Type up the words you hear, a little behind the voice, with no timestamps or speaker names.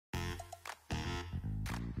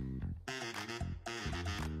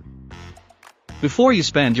Before you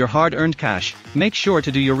spend your hard-earned cash, make sure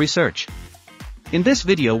to do your research. In this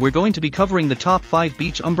video we're going to be covering the top 5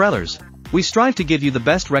 beach umbrellas. We strive to give you the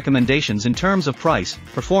best recommendations in terms of price,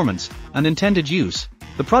 performance, and intended use.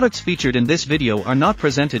 The products featured in this video are not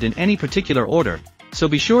presented in any particular order, so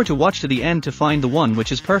be sure to watch to the end to find the one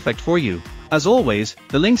which is perfect for you. As always,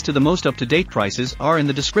 the links to the most up-to-date prices are in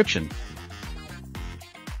the description.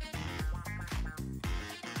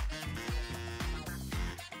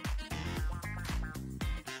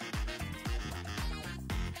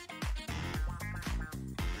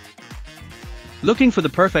 Looking for the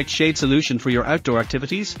perfect shade solution for your outdoor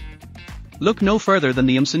activities? Look no further than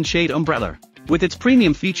the Umsen Shade Umbrella. With its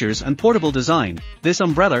premium features and portable design, this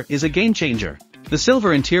umbrella is a game changer. The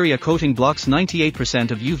silver interior coating blocks 98%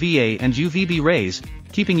 of UVA and UVB rays,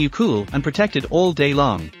 keeping you cool and protected all day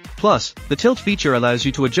long. Plus, the tilt feature allows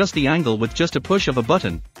you to adjust the angle with just a push of a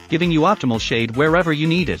button, giving you optimal shade wherever you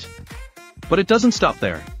need it. But it doesn't stop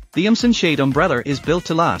there. The Umsen Shade Umbrella is built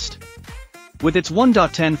to last. With its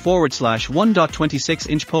 1.10/1.26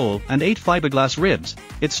 inch pole and 8 fiberglass ribs,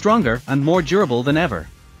 it's stronger and more durable than ever.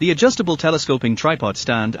 The adjustable telescoping tripod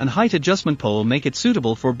stand and height adjustment pole make it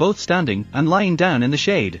suitable for both standing and lying down in the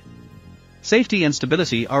shade. Safety and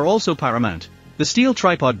stability are also paramount. The steel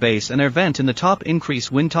tripod base and air vent in the top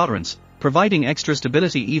increase wind tolerance, providing extra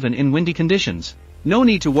stability even in windy conditions. No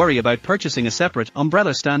need to worry about purchasing a separate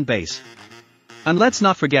umbrella stand base. And let's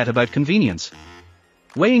not forget about convenience.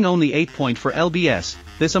 Weighing only 8.4 lbs,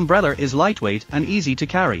 this umbrella is lightweight and easy to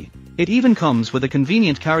carry. It even comes with a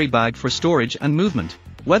convenient carry bag for storage and movement.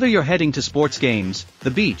 Whether you're heading to sports games,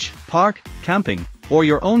 the beach, park, camping, or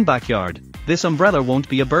your own backyard, this umbrella won't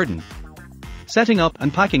be a burden. Setting up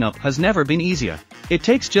and packing up has never been easier. It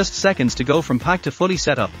takes just seconds to go from pack to fully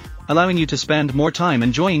set up, allowing you to spend more time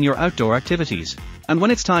enjoying your outdoor activities. And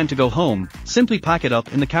when it's time to go home, simply pack it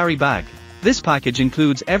up in the carry bag. This package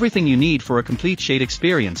includes everything you need for a complete shade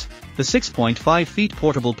experience: the 6.5 feet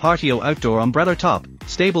portable Partio outdoor umbrella top,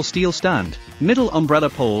 stable steel stand, middle umbrella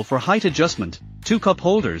pole for height adjustment, 2 cup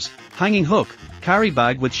holders, hanging hook, carry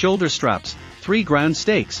bag with shoulder straps, 3 ground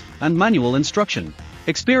stakes, and manual instruction.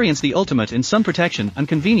 Experience the ultimate in sun protection and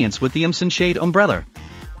convenience with the Umsen Shade Umbrella.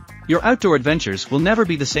 Your outdoor adventures will never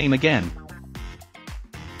be the same again.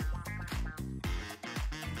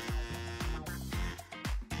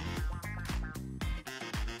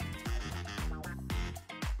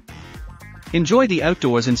 Enjoy the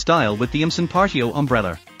outdoors in style with the Umsen Partio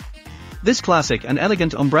Umbrella. This classic and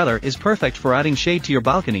elegant umbrella is perfect for adding shade to your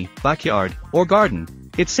balcony, backyard, or garden.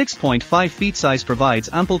 Its 6.5 feet size provides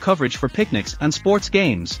ample coverage for picnics and sports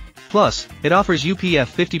games. Plus, it offers UPF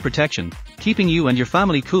 50 protection, keeping you and your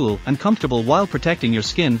family cool and comfortable while protecting your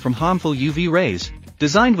skin from harmful UV rays.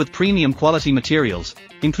 Designed with premium quality materials,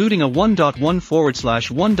 including a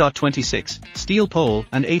 1.1/1.26 steel pole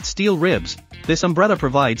and 8 steel ribs, this umbrella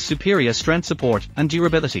provides superior strength support and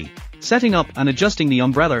durability. Setting up and adjusting the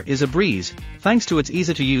umbrella is a breeze, thanks to its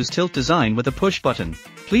easy-to-use tilt design with a push button.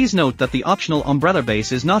 Please note that the optional umbrella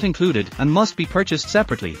base is not included and must be purchased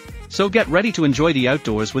separately. So get ready to enjoy the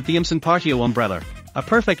outdoors with the Umsen Partio Umbrella, a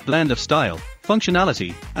perfect blend of style,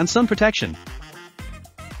 functionality, and sun protection.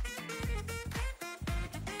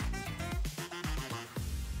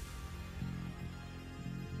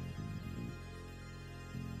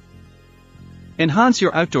 Enhance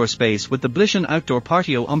your outdoor space with the Blishen Outdoor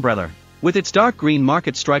Partio Umbrella. With its dark green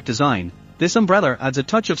market stripe design, this umbrella adds a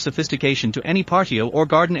touch of sophistication to any patio or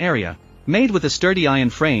garden area. Made with a sturdy iron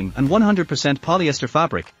frame and 100% polyester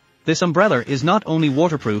fabric, this umbrella is not only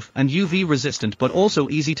waterproof and UV resistant but also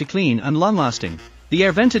easy to clean and long-lasting. The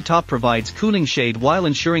air-vented top provides cooling shade while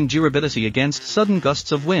ensuring durability against sudden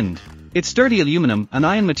gusts of wind. Its sturdy aluminum and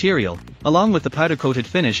iron material, along with the powder-coated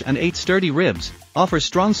finish and 8 sturdy ribs, offers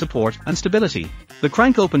strong support and stability. The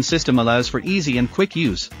crank-open system allows for easy and quick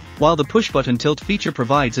use, while the push-button tilt feature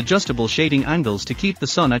provides adjustable shading angles to keep the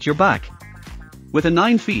sun at your back. With a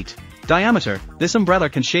 9 feet diameter, this umbrella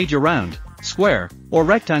can shade your round, square, or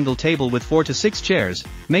rectangle table with 4 to 6 chairs,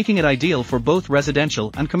 making it ideal for both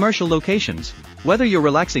residential and commercial locations. Whether you're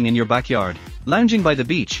relaxing in your backyard, lounging by the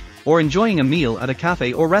beach, or enjoying a meal at a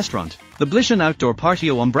cafe or restaurant, the Blishen Outdoor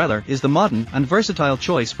Partio Umbrella is the modern and versatile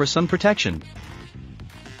choice for sun protection.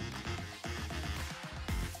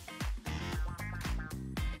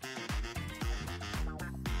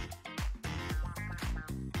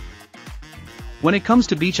 When it comes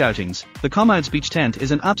to beach outings, the Comauds Beach Tent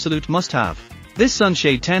is an absolute must-have. This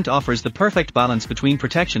sunshade tent offers the perfect balance between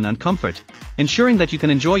protection and comfort, ensuring that you can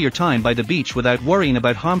enjoy your time by the beach without worrying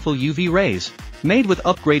about harmful UV rays. Made with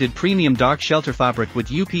upgraded premium dark shelter fabric with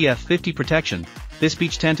UPF 50 protection, this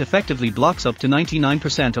beach tent effectively blocks up to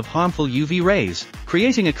 99% of harmful UV rays,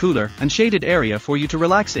 creating a cooler and shaded area for you to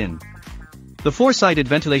relax in. The four-sided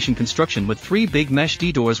ventilation construction with 3 big mesh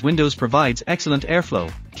D-doors windows provides excellent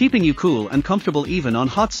airflow, keeping you cool and comfortable even on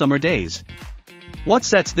hot summer days. What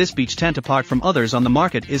sets this beach tent apart from others on the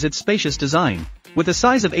market is its spacious design. With a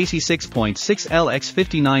size of 86.6 L x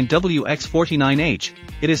 59 W x 49H,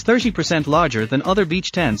 it is 30% larger than other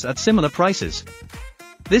beach tents at similar prices.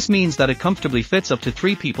 This means that it comfortably fits up to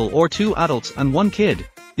 3 people or 2 adults and 1 kid.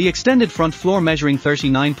 The extended front floor measuring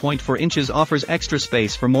 39.4 inches offers extra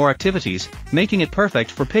space for more activities, making it perfect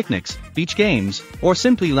for picnics, beach games, or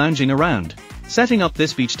simply lounging around. Setting up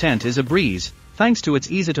this beach tent is a breeze, thanks to its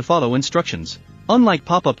easy-to-follow instructions. Unlike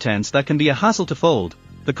pop-up tents that can be a hassle to fold,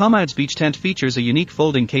 the Comodes beach tent features a unique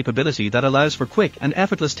folding capability that allows for quick and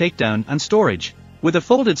effortless takedown and storage. With a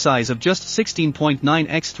folded size of just 16.9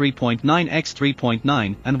 x 3.9 x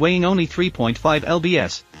 3.9 and weighing only 3.5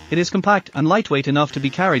 lbs, it is compact and lightweight enough to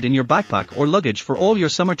be carried in your backpack or luggage for all your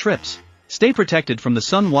summer trips. Stay protected from the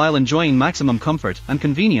sun while enjoying maximum comfort and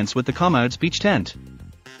convenience with the Comodes beach tent.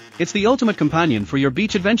 It's the ultimate companion for your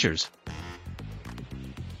beach adventures.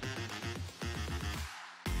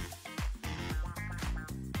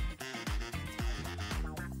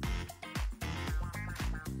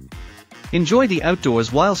 Enjoy the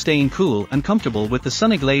outdoors while staying cool and comfortable with the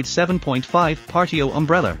Sunnyglade 7.5 Partio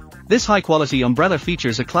umbrella. This high-quality umbrella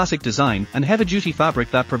features a classic design and heavy-duty fabric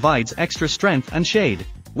that provides extra strength and shade.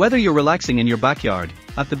 Whether you're relaxing in your backyard,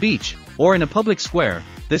 at the beach, or in a public square,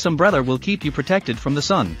 this umbrella will keep you protected from the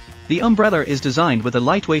sun. The umbrella is designed with a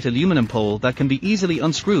lightweight aluminum pole that can be easily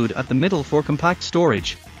unscrewed at the middle for compact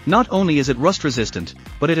storage. Not only is it rust-resistant,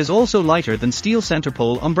 but it is also lighter than steel center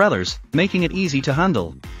pole umbrellas, making it easy to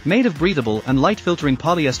handle. Made of breathable and light-filtering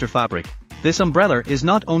polyester fabric, this umbrella is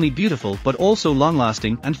not only beautiful but also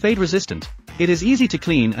long-lasting and fade-resistant. It is easy to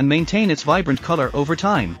clean and maintain its vibrant color over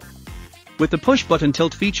time. With the push-button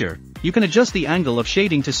tilt feature, you can adjust the angle of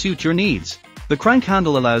shading to suit your needs. The crank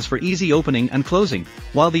handle allows for easy opening and closing,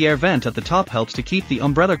 while the air vent at the top helps to keep the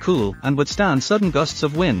umbrella cool and withstand sudden gusts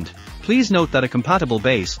of wind. Please note that a compatible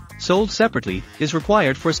base, sold separately, is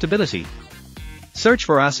required for stability. Search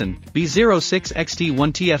for ASEN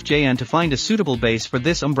B06XT1TFJN to find a suitable base for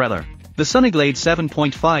this umbrella. The Sunnyglade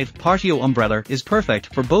 7.5 Partio umbrella is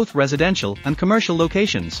perfect for both residential and commercial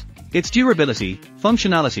locations. Its durability,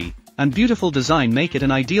 functionality, and beautiful design make it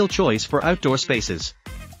an ideal choice for outdoor spaces.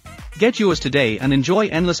 Get yours today and enjoy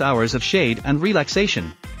endless hours of shade and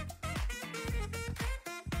relaxation.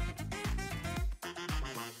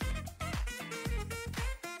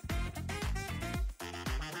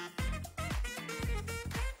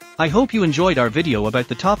 I hope you enjoyed our video about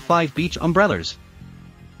the top 5 beach umbrellas.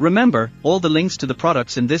 Remember, all the links to the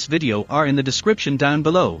products in this video are in the description down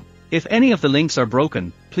below. If any of the links are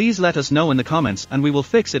broken, please let us know in the comments and we will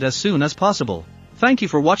fix it as soon as possible. Thank you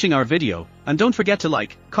for watching our video, and don't forget to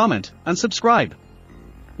like, comment, and subscribe.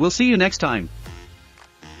 We'll see you next time.